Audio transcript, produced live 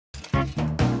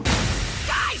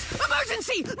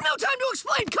emergency! No time to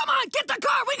explain! Come on, get the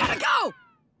car! We gotta go!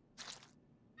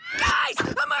 Guys!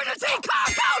 Emergency! Car,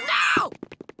 go now!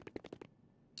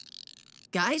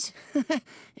 Guys?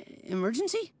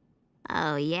 Emergency?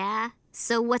 Oh, yeah?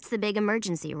 So what's the big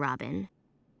emergency, Robin?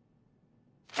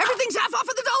 Everything's half off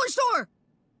at the dollar store!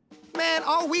 Man,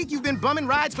 all week you've been bumming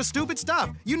rides for stupid stuff.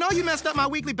 You know you messed up my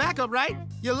weekly backup, right?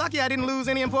 You're lucky I didn't lose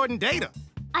any important data.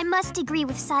 I must agree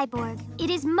with Cyborg. It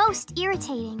is most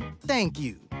irritating. Thank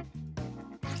you.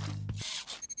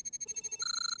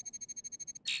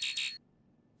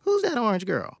 Who's that orange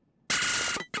girl?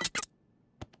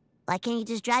 Why can't you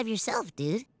just drive yourself,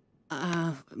 dude?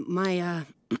 My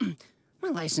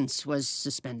license was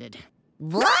suspended.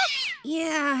 What?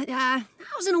 Yeah, I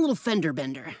was in a little fender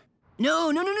bender. No,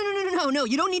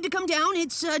 you don't need to come down.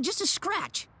 It's just a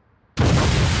scratch.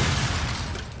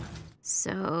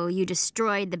 So you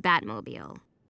destroyed the Batmobile.